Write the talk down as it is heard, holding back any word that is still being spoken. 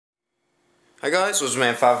Hi guys,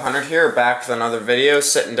 WizardMan500 here, back with another video,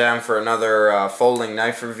 sitting down for another folding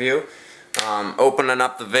knife review. Opening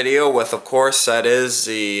up the video with, of course, that is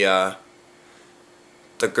the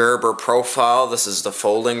Gerber profile. This is the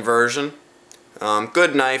folding version.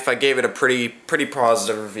 Good knife. I gave it a pretty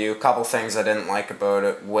positive review. A couple things I didn't like about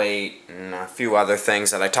it, weight, and a few other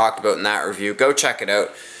things that I talked about in that review. Go check it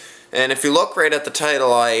out. And if you look right at the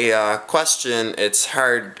title, I question its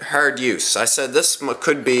hard use. I said this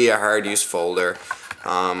could be a hard use folder.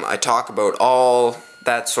 I talk about all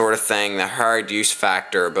that sort of thing, the hard use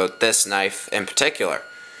factor about this knife in particular.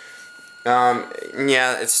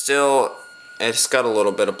 Yeah, it's got a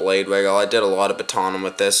little bit of blade wiggle. I did a lot of batoning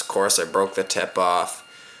with this. Of course, I broke the tip off.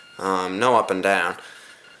 No up and down,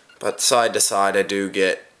 but side to side I do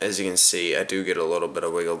get, as you can see, I do get a little bit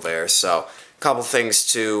of wiggle there. So couple things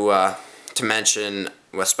to mention,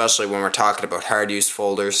 especially when we're talking about hard use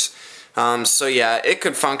folders. So yeah, it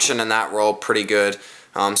could function in that role pretty good.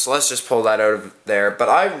 So let's just pull that out of there. But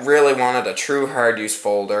I really wanted a true hard use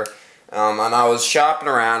folder, and I was shopping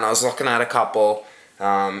around. I was looking at a couple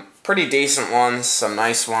pretty decent ones, some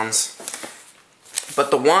nice ones.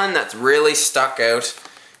 But the one that's really stuck out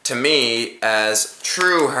to me as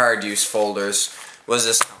true hard use folders was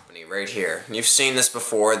this right here. You've seen this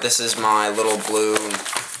before. This is my little blue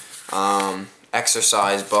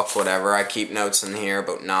exercise book, whatever. I keep notes in here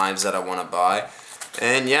about knives that I want to buy.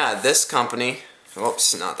 And yeah, this company,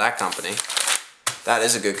 whoops, not that company. That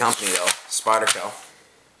is a good company though, Spyderco.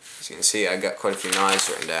 As you can see, I got quite a few knives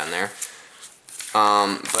written down there.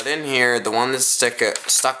 But in here, the one that stuck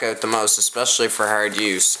out the most, especially for hard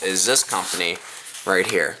use, is this company right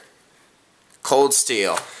here. Cold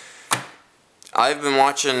Steel. I've been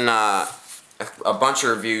watching a bunch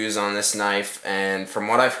of reviews on this knife, and from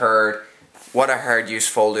what I've heard, what a hard use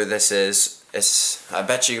folder this is, I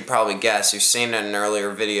bet you could probably guess. You've seen it in an earlier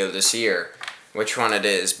video this year, which one it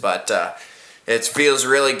is, but it feels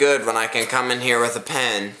really good when I can come in here with a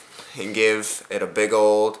pen and give it a big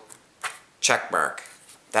old check mark.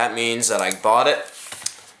 That means that I bought it,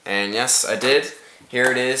 and yes, I did. Here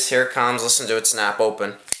it is, here it comes, listen to it snap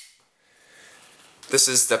open. This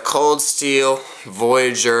is the Cold Steel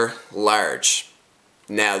Voyager Large.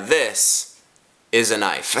 Now this is a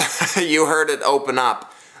knife. You heard it open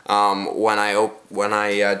up when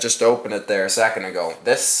I just opened it there a second ago.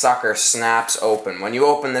 This sucker snaps open. When you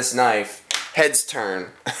open this knife, heads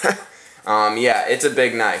turn. Yeah, it's a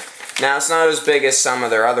big knife. Now it's not as big as some of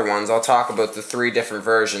their other ones. I'll talk about the 3 different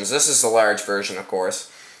versions. This is the large version, of course.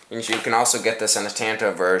 And you can also get this in a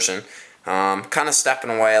Tanto version. Kind of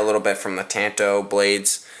stepping away a little bit from the Tanto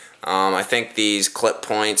blades. I think these clip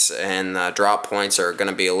points and drop points are going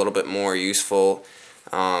to be a little bit more useful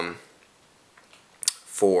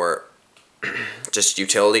for just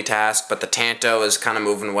utility tasks, but the Tanto is kind of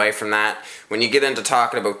moving away from that. When you get into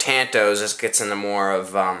talking about Tantos, this gets into more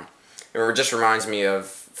of, it just reminds me of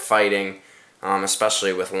fighting,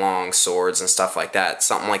 especially with long swords and stuff like that.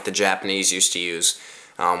 Something like the Japanese used to use.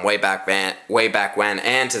 Way back when,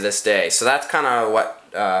 and to this day. So that's kind of what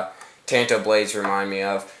Tanto blades remind me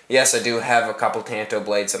of. Yes, I do have a couple Tanto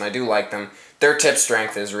blades, and I do like them. Their tip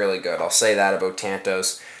strength is really good. I'll say that about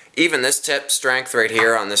Tantos. Even this tip strength right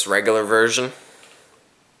here on this regular version,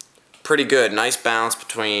 pretty good. Nice balance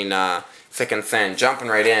between thick and thin. Jumping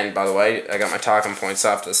right in, by the way, I got my talking points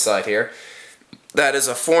off to the side here. That is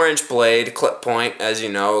a 4-inch blade, clip point, as you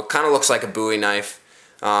know. It kind of looks like a Bowie knife.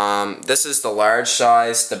 This is the large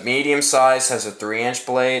size. The medium size has a 3-inch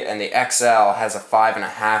blade, and the XL has a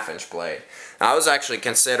 5.5-inch blade. Now, I was actually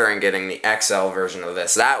considering getting the XL version of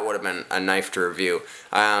this. That would have been a knife to review.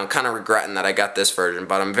 I'm kind of regretting that I got this version,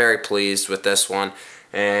 but I'm very pleased with this one.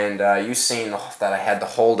 And you've seen that I had the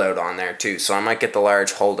holdout on there too, so I might get the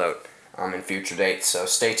large holdout in future dates. So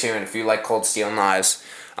stay tuned if you like Cold Steel knives.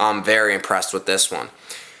 I'm very impressed with this one.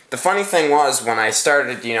 The funny thing was, when I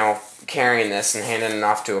started, carrying this and handing it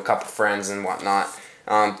off to a couple friends and whatnot,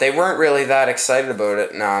 they weren't really that excited about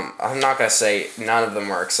it. Now, I'm not going to say none of them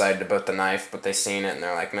were excited about the knife, but they seen it and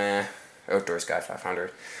they're like, meh, Outdoors Guy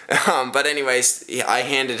 500. But anyways, I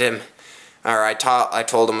handed him, or I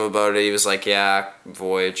told him about it. He was like, yeah,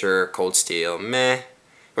 Voyager, Cold Steel, meh.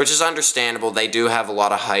 Which is understandable. They do have a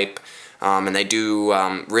lot of hype. And they do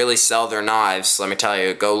really sell their knives. Let me tell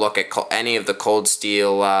you, go look at any of the Cold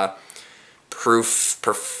Steel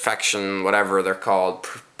perfection, whatever they're called,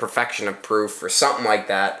 perfection of proof or something like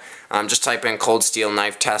that. Just type in Cold Steel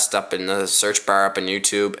knife test up in the search bar up in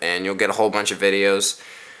YouTube, and you'll get a whole bunch of videos.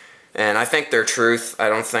 And I think they're truth. I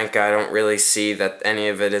don't really see that any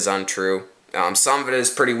of it is untrue. Some of it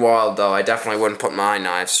is pretty wild though. I definitely wouldn't put my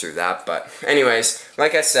knives through that. But anyways,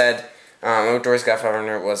 like I said, Outdoors Guy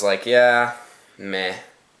 500 was like, yeah, meh.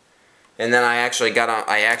 And then I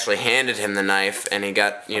actually handed him the knife, and he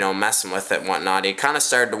got, you know, messing with it and whatnot. He kind of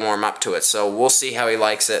started to warm up to it, so we'll see how he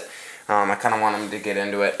likes it. I kind of want him to get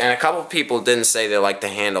into it. And a couple people didn't say they liked the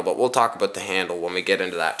handle, but we'll talk about the handle when we get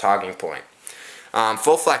into that talking point.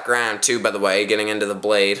 Full flat ground too, by the way, getting into the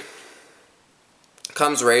blade.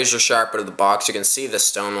 Comes razor sharp out of the box. You can see the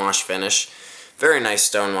stonewash finish. Very nice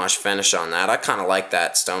stonewash finish on that. I kind of like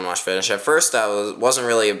that stonewash finish. At first I wasn't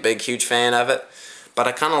really a huge fan of it, but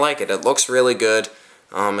I kind of like it. It looks really good.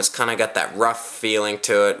 It's kind of got that rough feeling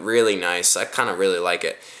to it. Really nice. I kind of really like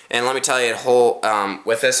it. And let me tell you,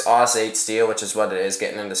 with this AUS 8 steel, which is what it is,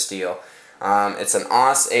 getting into steel, it's an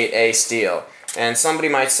AUS 8A steel. And somebody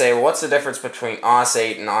might say, well, what's the difference between AUS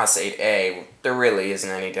 8 and AUS 8A? There really isn't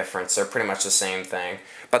any difference. They're pretty much the same thing.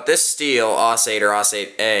 But this steel, AUS 8 or AUS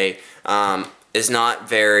 8A, is not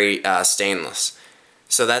very stainless.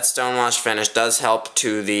 So that stonewash finish does help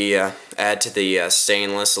to add to the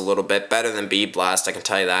stainless a little bit. Better than bead blast, I can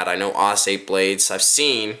tell you that. I know AUS 8 blades. I've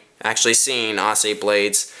actually seen AUS 8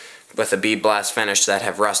 blades with a bead blast finish that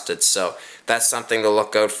have rusted. So that's something to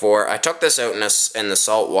look out for. I took this out in the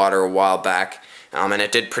salt water a while back, and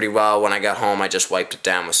it did pretty well. When I got home, I just wiped it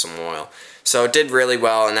down with some oil. So it did really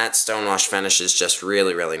well, and that stonewash finish is just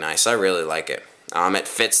really, really nice. I really like it. It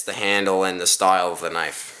fits the handle and the style of the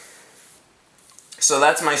knife. So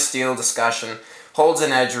that's my steel discussion. Holds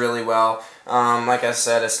an edge really well. Like I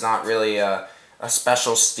said, it's not really a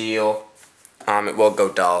special steel. It will go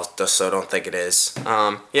dull, so don't think it is.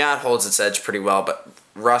 Yeah, it holds its edge pretty well, but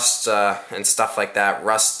rust and stuff like that,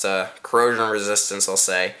 corrosion resistance, I'll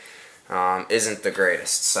say, isn't the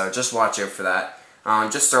greatest. So just watch out for that.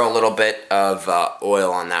 Just throw a little bit of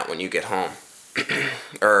oil on that when you get home,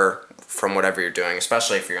 or from whatever you're doing,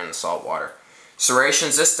 especially if you're in the salt water.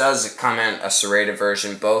 Serrations, this does come in a serrated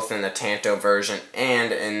version, both in the Tanto version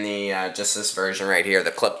and in the just this version right here, the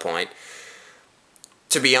clip point.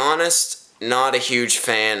 To be honest, not a huge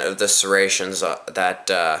fan of the serrations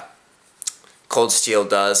that Cold Steel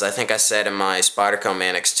does. I think I said in my Spyderco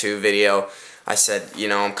Manix 2 video, I said, you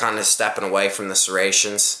know, I'm kind of stepping away from the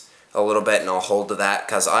serrations a little bit, and I'll hold to that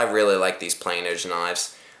because I really like these plain edge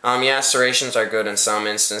knives. Yeah, serrations are good in some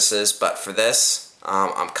instances, but for this,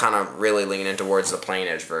 I'm kind of really leaning towards the plain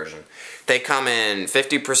edge version. They come in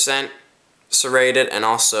 50% serrated and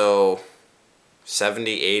also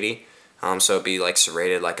 70, 80. So it'd be like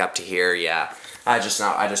serrated like up to here. Yeah, I just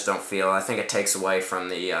don't feel. I think it takes away from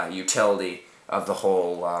the utility of the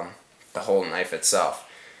whole knife itself.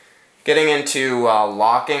 Getting into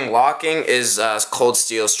locking. Locking is Cold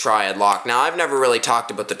Steel's Triad lock. Now I've never really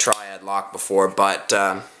talked about the Triad lock before, but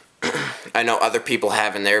I know other people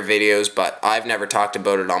have in their videos, but I've never talked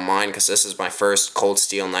about it on mine because this is my first Cold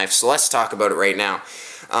Steel knife. So let's talk about it right now.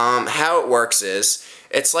 How it works is,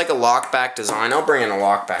 it's like a lockback design. I'll bring in a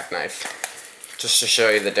lockback knife just to show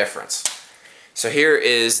you the difference. So here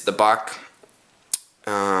is the Buck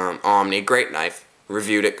Omni, great knife.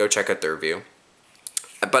 Reviewed it, go check out the review.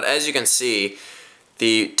 But as you can see,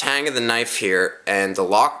 the tang of the knife here and the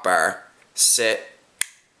lock bar sit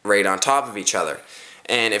right on top of each other.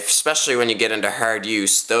 And especially when you get into hard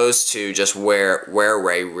use, those two just wear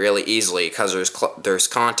away really easily because there's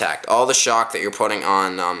contact. All the shock that you're putting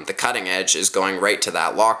on the cutting edge is going right to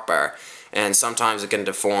that lock bar. And sometimes it can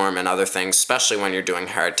deform and other things, especially when you're doing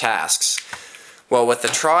hard tasks. Well, with the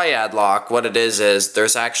Triad lock, what it is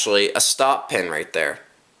there's actually a stop pin right there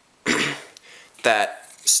that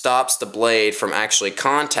stops the blade from actually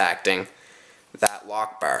contacting that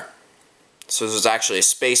lock bar. So there's actually a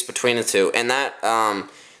space between the two, and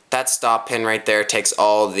that stop pin right there takes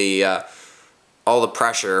all the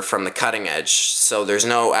pressure from the cutting edge. So there's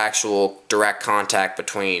no actual direct contact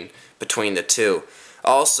between the two.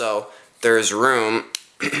 Also, there's room.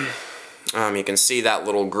 You can see that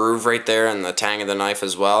little groove right there in the tang of the knife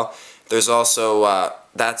as well. There's also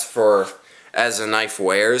that's for as the knife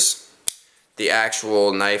wears, the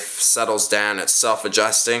actual knife settles down. It's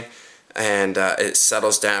self-adjusting. And it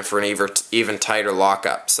settles down for an even tighter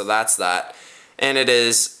lockup. So that's that. And it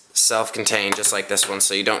is self-contained just like this one,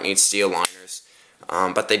 so you don't need steel liners.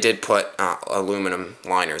 But they did put aluminum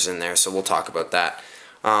liners in there, so we'll talk about that.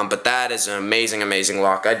 But that is an amazing, amazing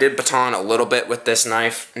lock. I did baton a little bit with this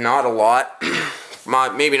knife, not a lot.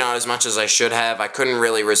 Maybe not as much as I should have. I couldn't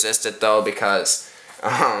really resist it though because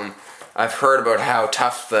I've heard about how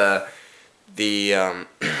tough the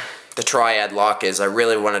Triad lock is. I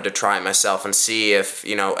really wanted to try it myself and see if,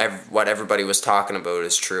 you know, what everybody was talking about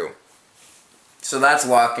is true. So that's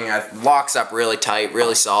locking. It locks up really tight,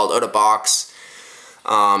 really solid, out of box.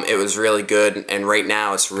 It was really good, and right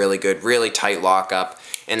now it's really good, really tight lockup,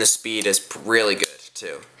 and the speed is really good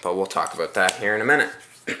too, but we'll talk about that here in a minute.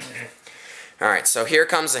 Alright, so here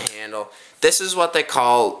comes the handle. This is what they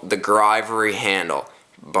call the Grivery handle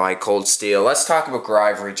by Cold Steel. Let's talk about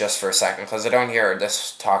Grivery just for a second, because I don't hear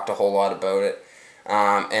this talked a whole lot about it.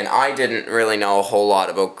 And I didn't really know a whole lot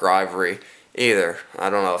about Grivery either. I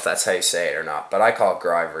don't know if that's how you say it or not, but I call it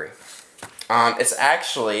Grivery. It's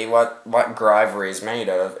actually, what Grivery is made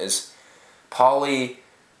out of is alright,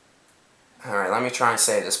 let me try and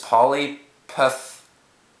say this,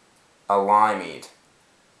 polypethylamide,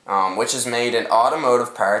 which is made in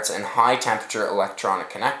automotive parts and high temperature electronic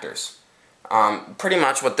connectors. Pretty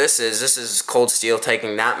much what this is Cold Steel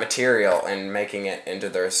taking that material and making it into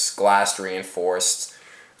their glass reinforced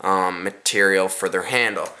material for their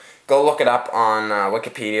handle. Go look it up on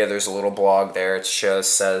Wikipedia. There's a little blog there. It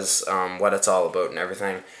says what it's all about and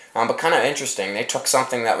everything. But kind of interesting. They took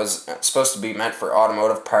something that was supposed to be meant for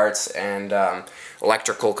automotive parts and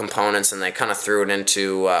electrical components, and they kind of threw it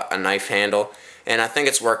into a knife handle. And I think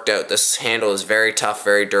it's worked out. This handle is very tough,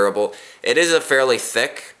 very durable. It is a fairly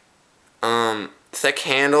thick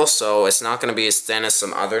handle, so it's not going to be as thin as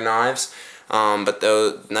some other knives. But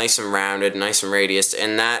though nice and rounded, nice and radius,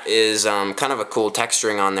 and that is kind of a cool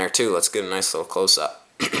texturing on there too. Let's get a nice little close up.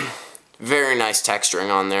 Very nice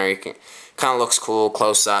texturing on there. You can kind of looks cool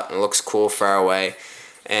close up and looks cool far away.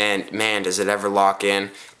 And man, does it ever lock in.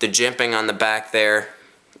 The jimping on the back there,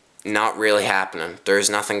 not really happening. There's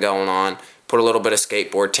nothing going on. Put a little bit of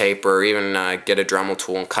skateboard tape, or even get a Dremel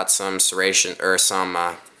tool and cut some serration or some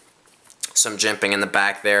jimping in the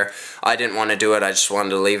back there. I didn't want to do it. I just wanted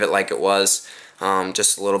to leave it like it was.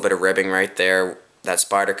 Just a little bit of ribbing right there. That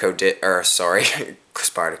Spyderco did, or sorry,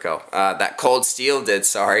 Spyderco. That Cold Steel did,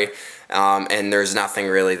 sorry. And there's nothing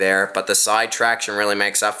really there. But the side traction really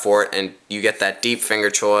makes up for it, and you get that deep finger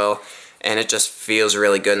choil, and it just feels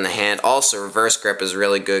really good in the hand. Also, reverse grip is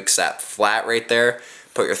really good because that flat right there,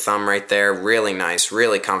 put your thumb right there, really nice,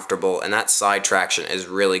 really comfortable, and that side traction is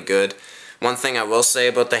really good. One thing I will say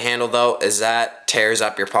about the handle though is that tears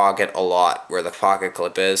up your pocket a lot where the pocket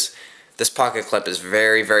clip is. This pocket clip is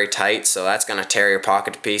very, very tight, so that's going to tear your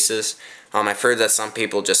pocket to pieces. I've heard that some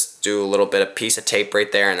people just do a little bit of piece of tape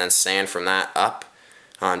right there and then sand from that up.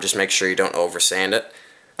 Just make sure you don't over sand it.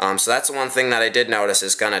 So that's the one thing that I did notice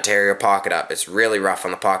is going to tear your pocket up. It's really rough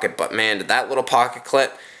on the pocket, but man, that little pocket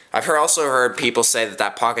clip, I've also heard people say that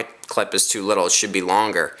that pocket clip is too little. It should be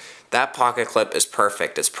longer. That pocket clip is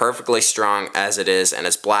perfect. It's perfectly strong as it is, and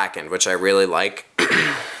it's blackened, which I really like.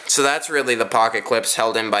 So that's really the pocket clips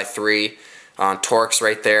held in by 3 Torx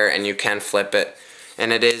right there, and you can flip it.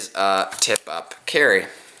 And it is a tip-up carry,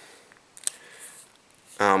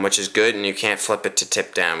 which is good, and you can't flip it to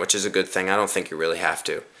tip down, which is a good thing. I don't think you really have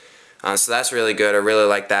to. So that's really good. I really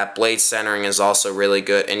like that. Blade centering is also really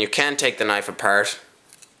good, and you can take the knife apart.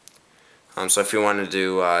 So if you want to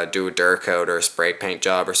do a Duracoat or a spray paint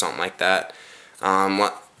job or something like that.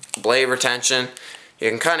 Blade retention, you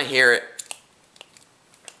can kind of hear it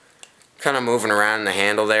kind of moving around in the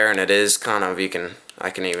handle there, and it is kind of, I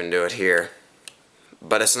can even do it here.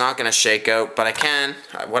 But it's not going to shake out, but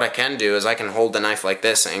what I can do is I can hold the knife like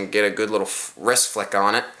this and get a good little wrist flick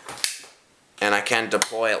on it. And I can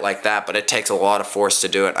deploy it like that, but it takes a lot of force to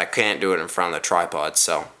do it. I can't do it in front of the tripod,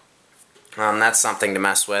 so that's something to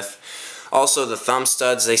mess with. Also, the thumb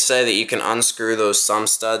studs, they say that you can unscrew those thumb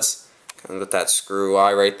studs with that screw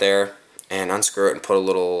eye right there, and unscrew it and put a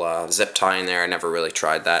little zip tie in there. I never really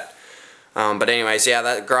tried that. But anyways, yeah,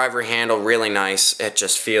 that Grivery handle, really nice. It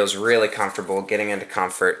just feels really comfortable, getting into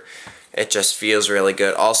comfort. It just feels really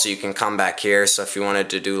good. Also, you can come back here, so if you wanted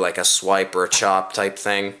to do like a swipe or a chop type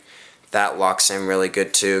thing, that locks in really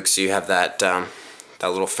good too, because you have that, that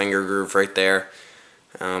little finger groove right there.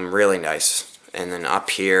 Really nice. And then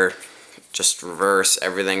up here, just reverse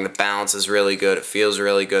everything. The balance is really good. It feels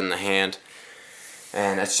really good in the hand,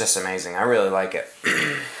 and it's just amazing. I really like it.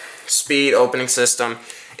 Speed opening system.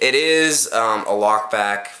 It is a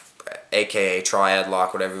lockback, aka triad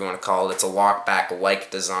lock, whatever you want to call it. It's a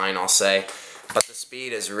lockback-like design, I'll say, but the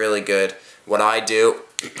speed is really good. What I do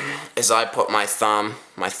is I put my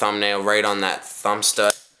thumbnail right on that thumb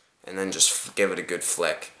stud, and then just give it a good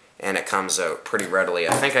flick, and it comes out pretty readily.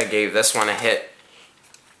 I think I gave this one a hit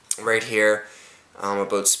right here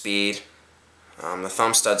about speed. The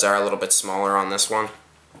thumb studs are a little bit smaller on this one,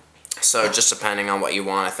 so just depending on what you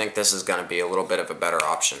want, I think this is going to be a little bit of a better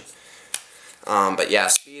option. But yeah,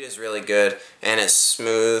 speed is really good, and it's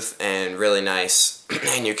smooth and really nice,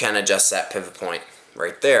 and you can adjust that pivot point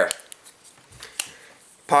right there.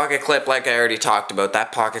 Pocket clip, like I already talked about,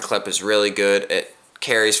 that pocket clip is really good. It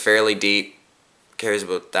carries fairly deep, Carries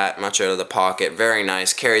about that much out of the pocket. Very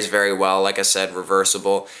nice. Carries very well. Like I said,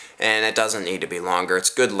 reversible. And it doesn't need to be longer.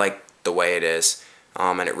 It's good like the way it is.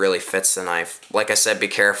 And it really fits the knife. Like I said, be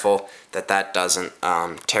careful that that doesn't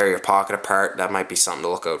tear your pocket apart. That might be something to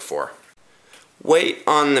look out for. Weight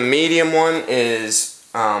on the medium one is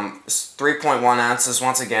 3.1 ounces.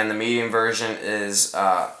 Once again, the medium version is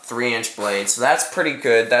 3-inch blade. So that's pretty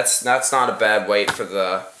good. That's not a bad weight for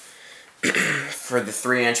the for the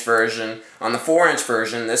 3-inch version. On the 4-inch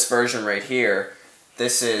version, this version right here,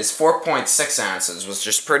 this is 4.6 ounces, which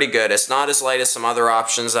is pretty good. It's not as light as some other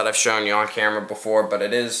options that I've shown you on camera before, but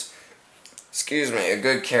it is, excuse me, a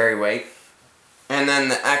good carry weight. And then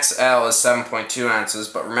the XL is 7.2 ounces,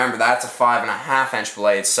 but remember that's a 5.5-inch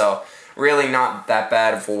blade, so really not that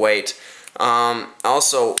bad of a weight.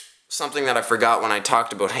 Also, something that I forgot when I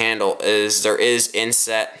talked about handle is there is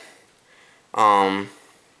inset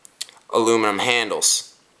aluminum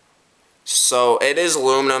handles. So it is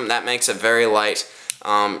aluminum, that makes it very light.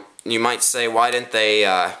 You might say, why didn't they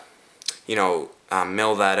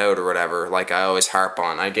mill that out or whatever, like I always harp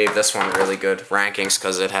on. I gave this one really good rankings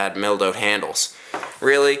because it had milled out handles.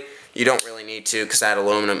 Really, you don't really need to, because that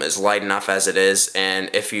aluminum is light enough as it is, and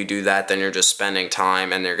if you do that, then you're just spending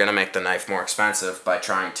time, and they're going to make the knife more expensive by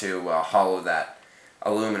trying to hollow that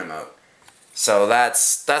aluminum out. So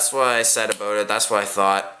that's what I said about it. That's what I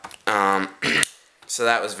thought. So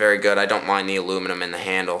that was very good. I don't mind the aluminum in the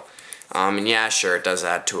handle. And yeah, sure, it does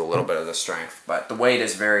add to a little bit of the strength, but the weight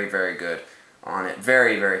is very, very good on it.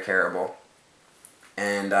 Very, very carryable.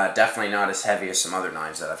 And definitely not as heavy as some other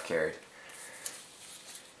knives that I've carried.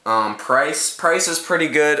 Price is pretty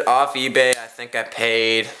good. Off eBay, I think I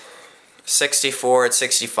paid $64 at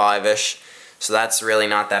 65-ish. So that's really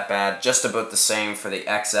not that bad. Just about the same for the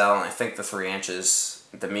XL, and I think the 3 inches,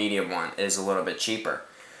 the medium one, is a little bit cheaper.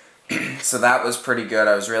 So that was pretty good.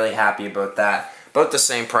 I was really happy about that. About the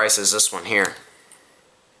same price as this one here.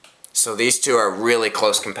 So these two are really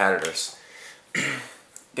close competitors.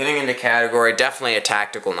 Getting into category, definitely a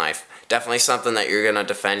tactical knife. Definitely something that you're going to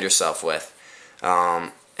defend yourself with.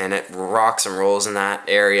 And it rocks and rolls in that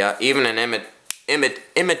area. Even an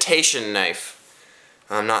imitation knife.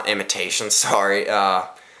 Not imitation, sorry. I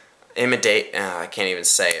can't even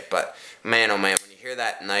say it, but man oh man, when you hear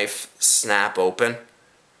that knife snap open,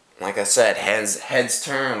 like I said, heads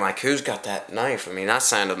turn, like who's got that knife? I mean, that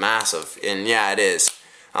sounded massive, and yeah, it is.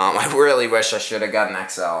 I really wish I should have got an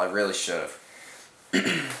XL. I really should have.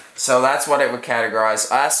 So that's what it would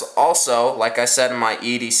categorize. Also, like I said in my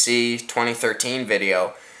EDC 2013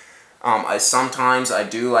 video, sometimes I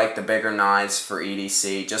do like the bigger knives for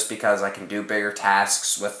EDC just because I can do bigger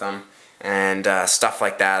tasks with them and stuff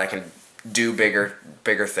like that. I can do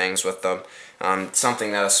bigger things with them.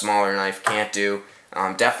 Something that a smaller knife can't do.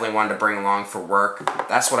 Definitely wanted to bring along for work.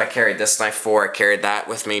 That's what I carried this knife for. I carried that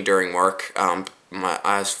with me during work.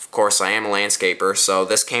 Of course, I am a landscaper, so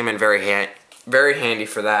this came in very handy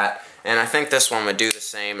for that. And I think this one would do the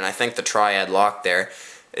same. And I think the triad lock there,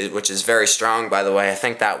 which is very strong, by the way, I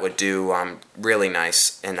think that would do really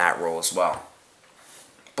nice in that role as well.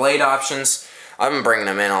 Blade options, I've been bringing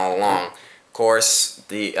them in all along. Of course,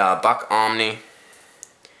 the Buck Omni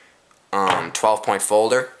 12-point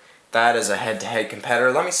folder. That is a head-to-head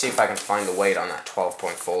competitor. Let me see if I can find the weight on that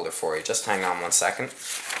 12-point folder for you. Just hang on one second.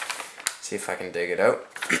 See if I can dig it out.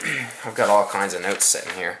 I've got all kinds of notes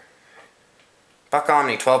sitting here. Buck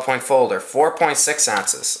Omni 12-point folder, 4.6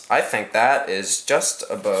 ounces. I think that is just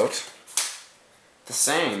about the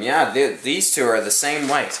same. Yeah, these two are the same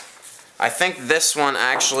weight. I think this one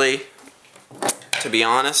actually, to be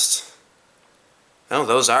honest, oh,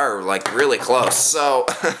 those are like really close. So,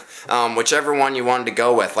 whichever one you wanted to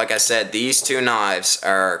go with. Like I said, these two knives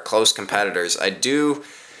are close competitors. I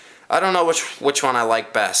don't know which one I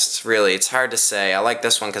like best, really. It's hard to say. I like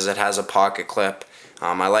this one because it has a pocket clip.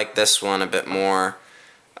 I like this one a bit more.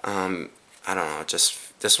 I don't know,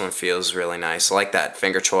 just this one feels really nice. I like that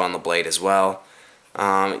finger choil on the blade as well.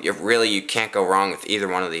 You can't go wrong with either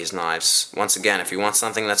one of these knives. Once again, if you want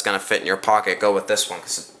something that's going to fit in your pocket, go with this one,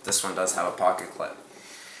 because this one does have a pocket clip.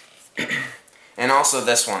 And also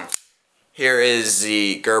this one. Here is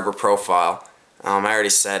the Gerber profile. I already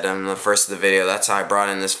said in the first of the video, that's how I brought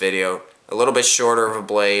in this video. A little bit shorter of a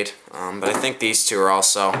blade, but I think these two are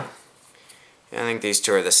also... I think these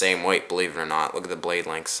two are the same weight, believe it or not. Look at the blade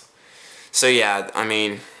lengths. So yeah, I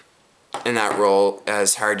mean, in that role,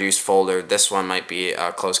 as hard-use folder, this one might be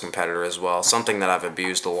a close competitor as well. Something that I've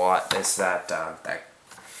abused a lot is that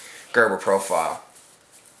Gerber profile.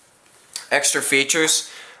 Extra features,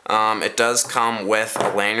 it does come with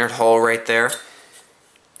a lanyard hole right there.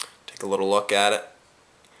 Take a little look at it.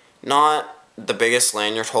 Not the biggest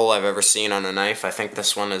lanyard hole I've ever seen on a knife. I think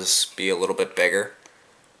this one is be a little bit bigger.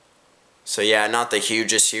 So yeah, not the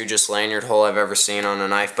hugest lanyard hole I've ever seen on a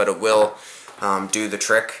knife, but it will do the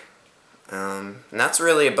trick. And that's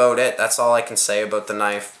really about it. That's all I can say about the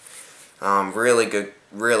knife. Really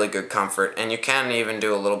good comfort. And you can even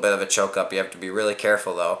do a little bit of a choke up. You have to be really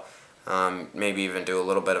careful though. Maybe even do a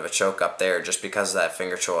little bit of a choke up there, just because of that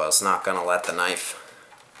finger choil. It's not going to let the knife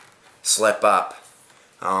slip up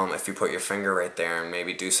if you put your finger right there and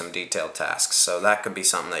maybe do some detailed tasks. So that could be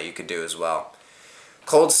something that you could do as well.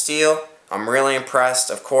 Cold steel, I'm really impressed.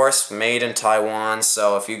 Of course, made in Taiwan,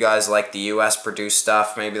 so if you guys like the US produced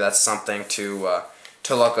stuff, maybe that's something to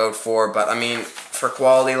look out for. But I mean, for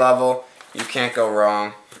quality level, you can't go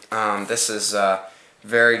wrong. This is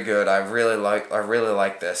very good. I really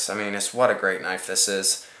like this. I mean, what a great knife this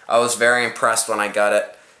is. I was very impressed when I got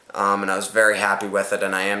it, and I was very happy with it,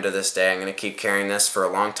 and I am to this day. I'm going to keep carrying this for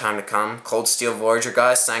a long time to come. Cold Steel Voyager,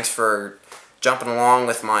 guys, thanks for jumping along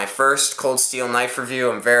with my first Cold Steel knife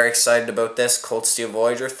review. I'm very excited about this Cold Steel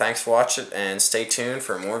Voyager. Thanks for watching, and stay tuned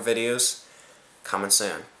for more videos coming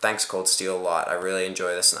soon. Thanks, Cold Steel, a lot. I really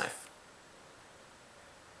enjoy this knife.